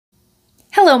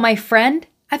Hello, my friend.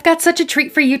 I've got such a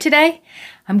treat for you today.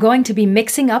 I'm going to be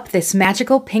mixing up this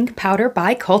magical pink powder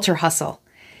by Culture Hustle.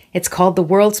 It's called the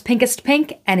world's pinkest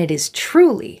pink, and it is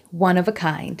truly one of a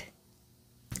kind.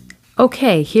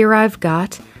 Okay, here I've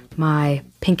got my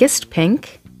pinkest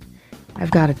pink. I've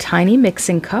got a tiny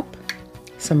mixing cup,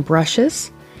 some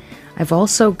brushes. I've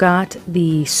also got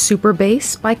the Super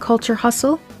Base by Culture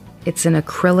Hustle. It's an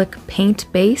acrylic paint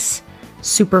base,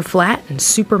 super flat and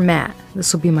super matte.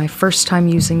 This will be my first time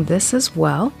using this as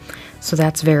well, so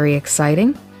that's very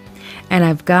exciting. And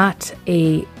I've got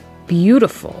a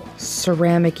beautiful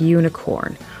ceramic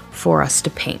unicorn for us to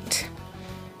paint.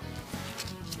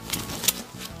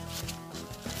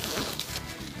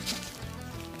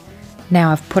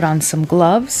 Now I've put on some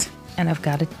gloves and I've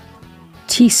got a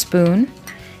teaspoon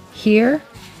here.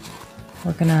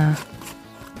 We're gonna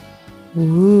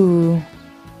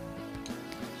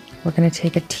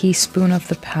take a teaspoon of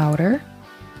the powder.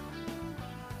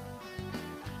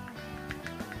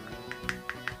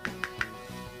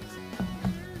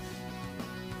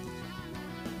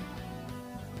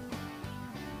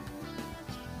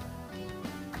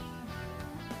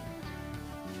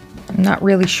 I'm not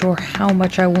really sure how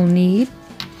much I will need,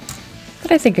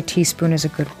 but I think a teaspoon is a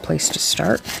good place to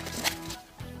start.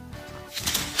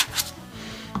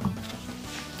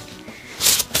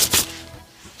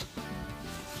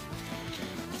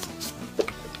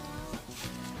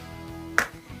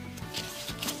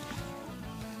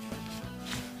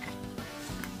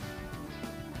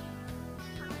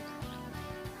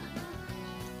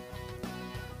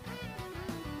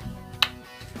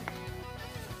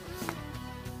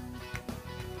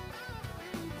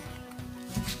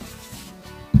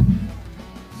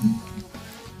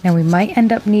 Now we might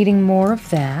end up needing more of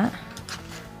that,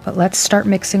 but let's start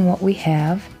mixing what we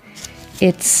have.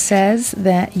 It says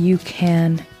that you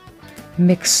can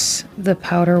mix the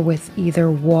powder with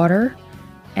either water,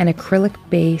 an acrylic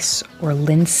base, or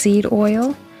linseed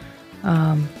oil,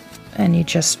 and you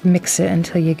just mix it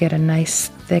until you get a nice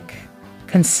thick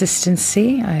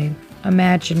consistency. I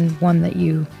imagine one that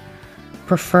you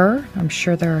prefer. I'm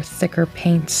sure there are thicker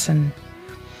paints and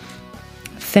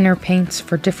thinner paints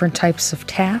for different types of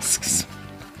tasks.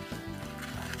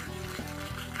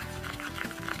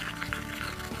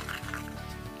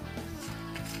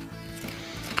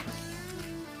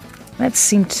 That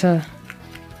seemed to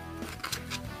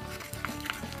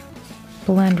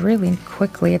blend really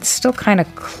quickly. It's still kind of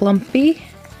clumpy,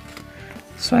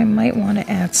 so I might want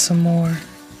to add some more.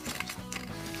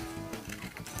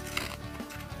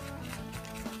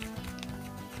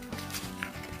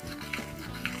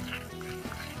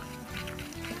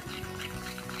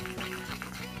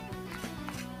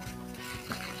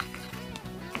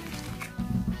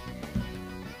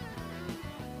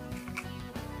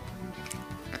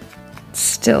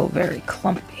 Still very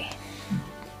clumpy.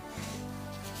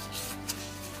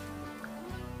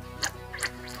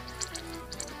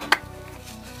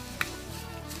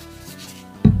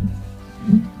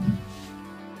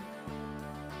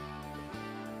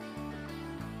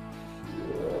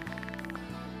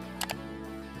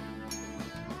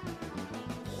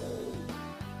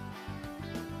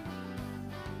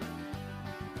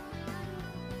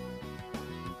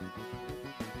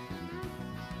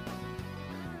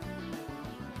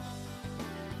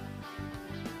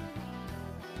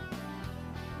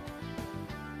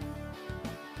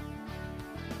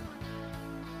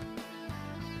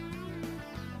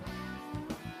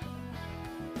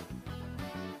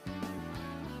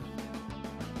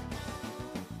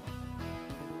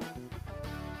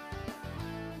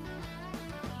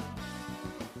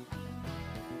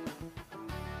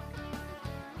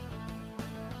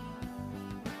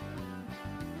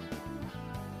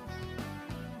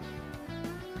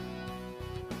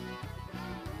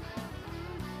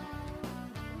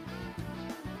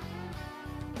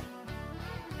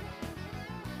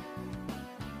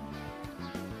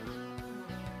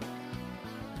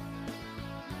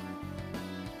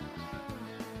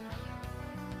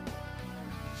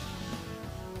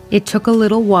 It took a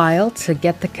little while to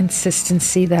get the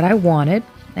consistency that I wanted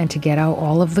and to get out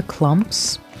all of the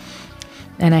clumps.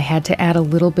 And I had to add a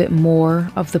little bit more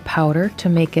of the powder to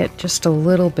make it just a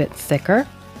little bit thicker.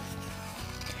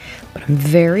 But I'm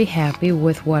very happy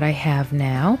with what I have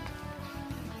now.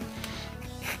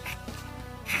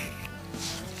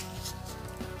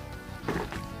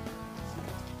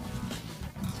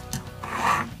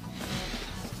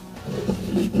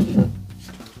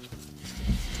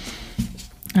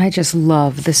 I just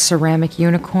love this ceramic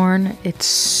unicorn. It's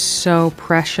so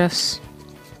precious.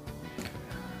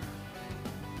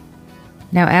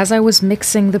 Now, as I was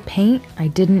mixing the paint, I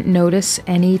didn't notice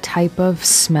any type of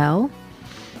smell.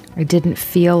 I didn't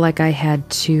feel like I had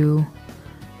to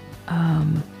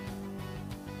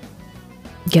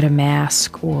get a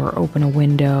mask or open a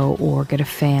window or get a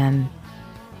fan.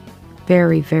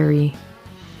 Very, very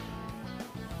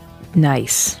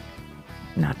nice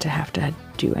not to have to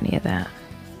do any of that.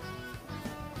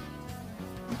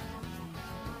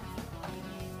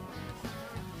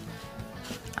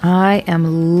 I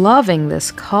am loving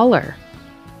this color.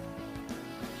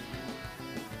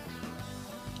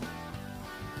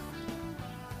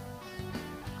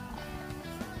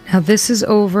 Now this is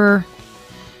over,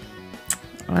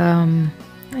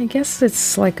 I guess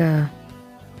it's like a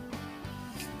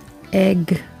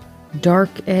egg, dark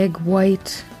egg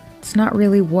white. It's not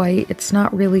really white, it's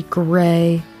not really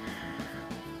gray,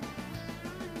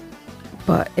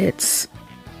 but it's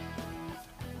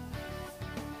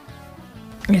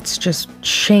just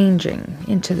changing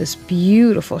into this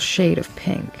beautiful shade of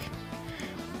pink.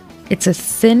 It's a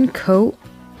thin coat,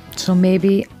 so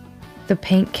maybe the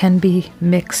paint can be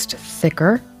mixed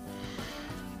thicker.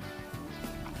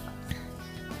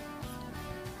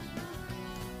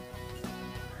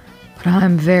 But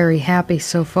I'm very happy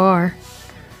so far.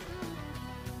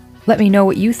 Let me know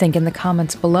what you think in the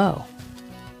comments below.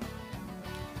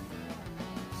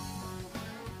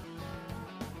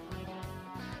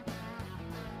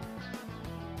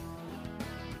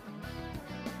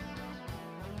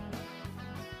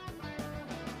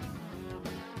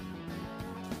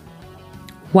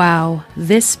 Wow,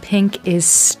 this pink is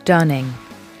stunning.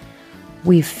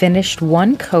 We've finished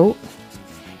one coat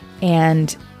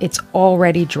and it's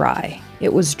already dry.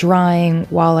 It was drying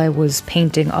while I was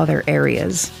painting other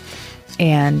areas,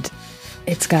 and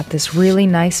it's got this really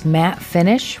nice matte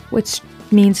finish, which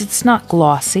means it's not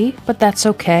glossy, but that's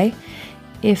okay.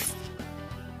 If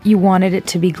you wanted it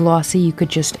to be glossy, you could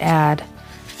just add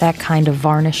that kind of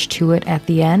varnish to it at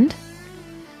the end.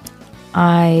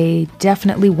 I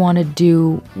definitely want to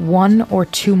do 1 or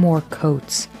 2 more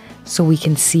coats so we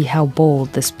can see how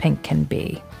bold this pink can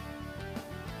be.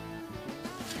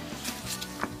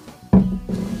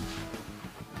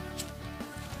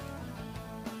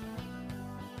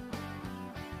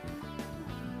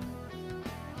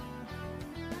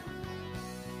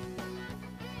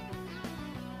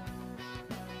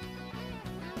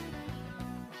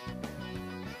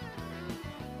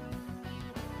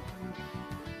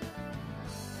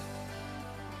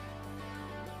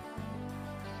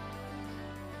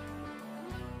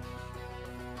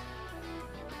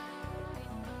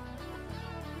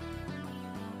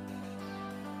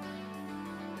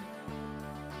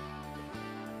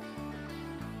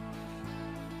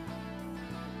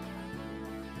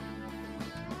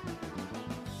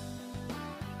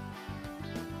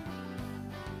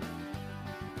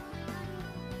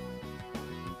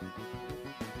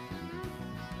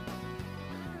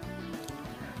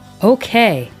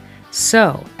 Okay,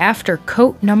 so after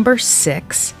coat number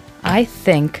 6, I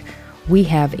think we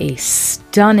have a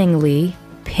stunningly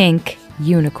pink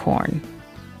unicorn.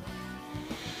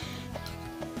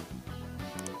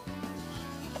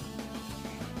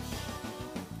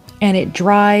 And it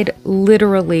dried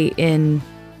literally in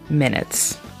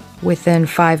minutes. Within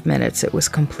 5 minutes, it was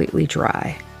completely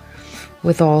dry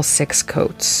with all 6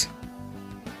 coats.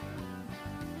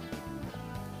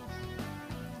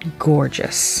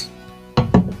 Gorgeous.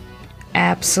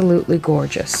 Absolutely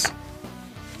gorgeous.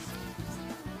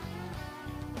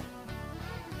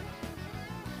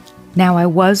 Now, I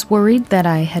was worried that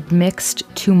I had mixed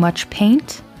too much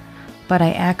paint, but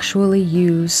I actually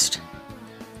used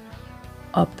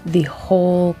up the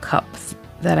whole cup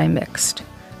that I mixed.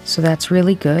 So that's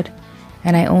really good.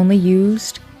 And I only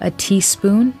used a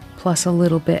teaspoon plus a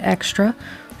little bit extra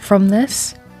from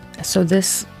this. So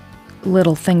this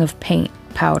little thing of paint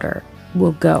powder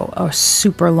will go a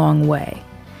super long way.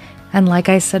 And like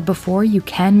I said before, you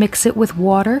can mix it with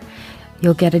water.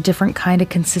 You'll get a different kind of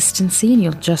consistency, and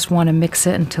you'll just want to mix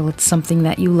it until it's something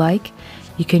that you like.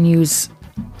 You can use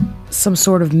some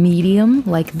sort of medium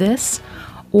like this,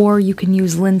 or you can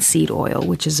use linseed oil,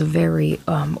 which is a very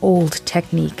old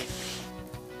technique.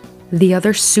 The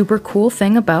other super cool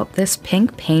thing about this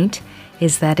pink paint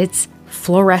is that it's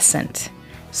fluorescent.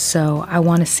 So I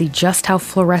want to see just how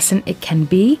fluorescent it can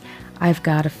be. I've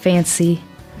got a fancy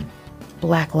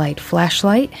blacklight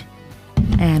flashlight,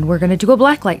 and we're going to do a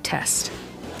blacklight test.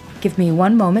 Give me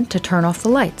one moment to turn off the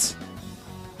lights.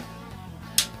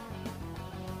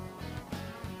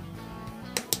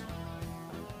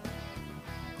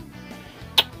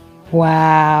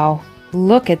 Wow,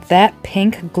 look at that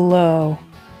pink glow.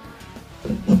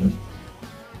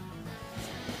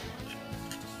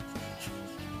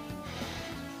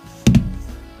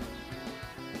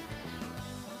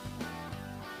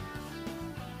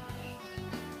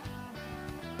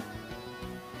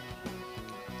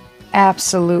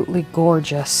 absolutely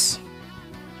gorgeous.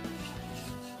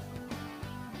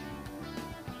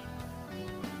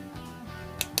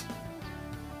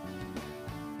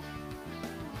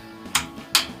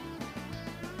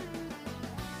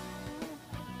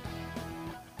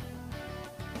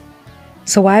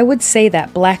 So I would say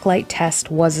that blacklight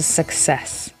test was a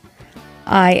success.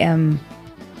 I am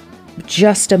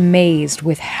just amazed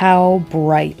with how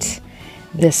bright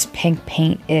this pink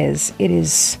paint is. It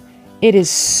is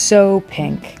so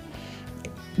pink.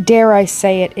 Dare I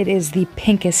say it, it is the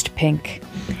pinkest pink.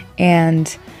 And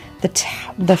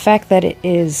the fact that it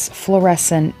is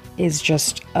fluorescent is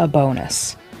just a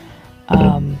bonus.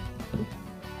 I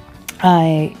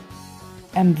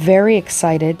am very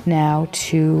excited now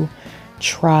to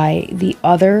try the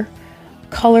other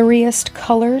coloriest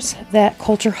colors that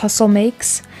Culture Hustle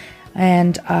makes,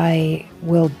 and I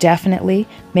will definitely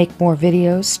make more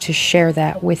videos to share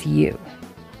that with you.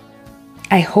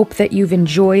 I hope that you've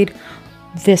enjoyed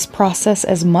this process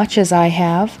as much as I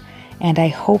have, and I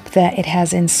hope that it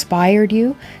has inspired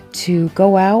you to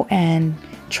go out and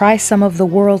try some of the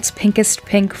world's pinkest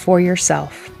pink for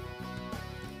yourself.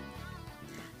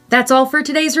 That's all for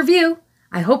today's review.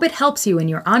 I hope it helps you in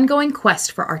your ongoing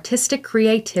quest for artistic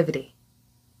creativity.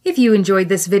 If you enjoyed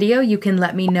this video, you can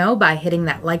let me know by hitting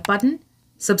that like button,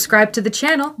 subscribe to the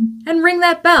channel, and ring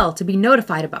that bell to be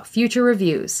notified about future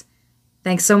reviews.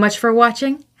 Thanks so much for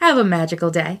watching. Have a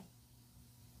magical day.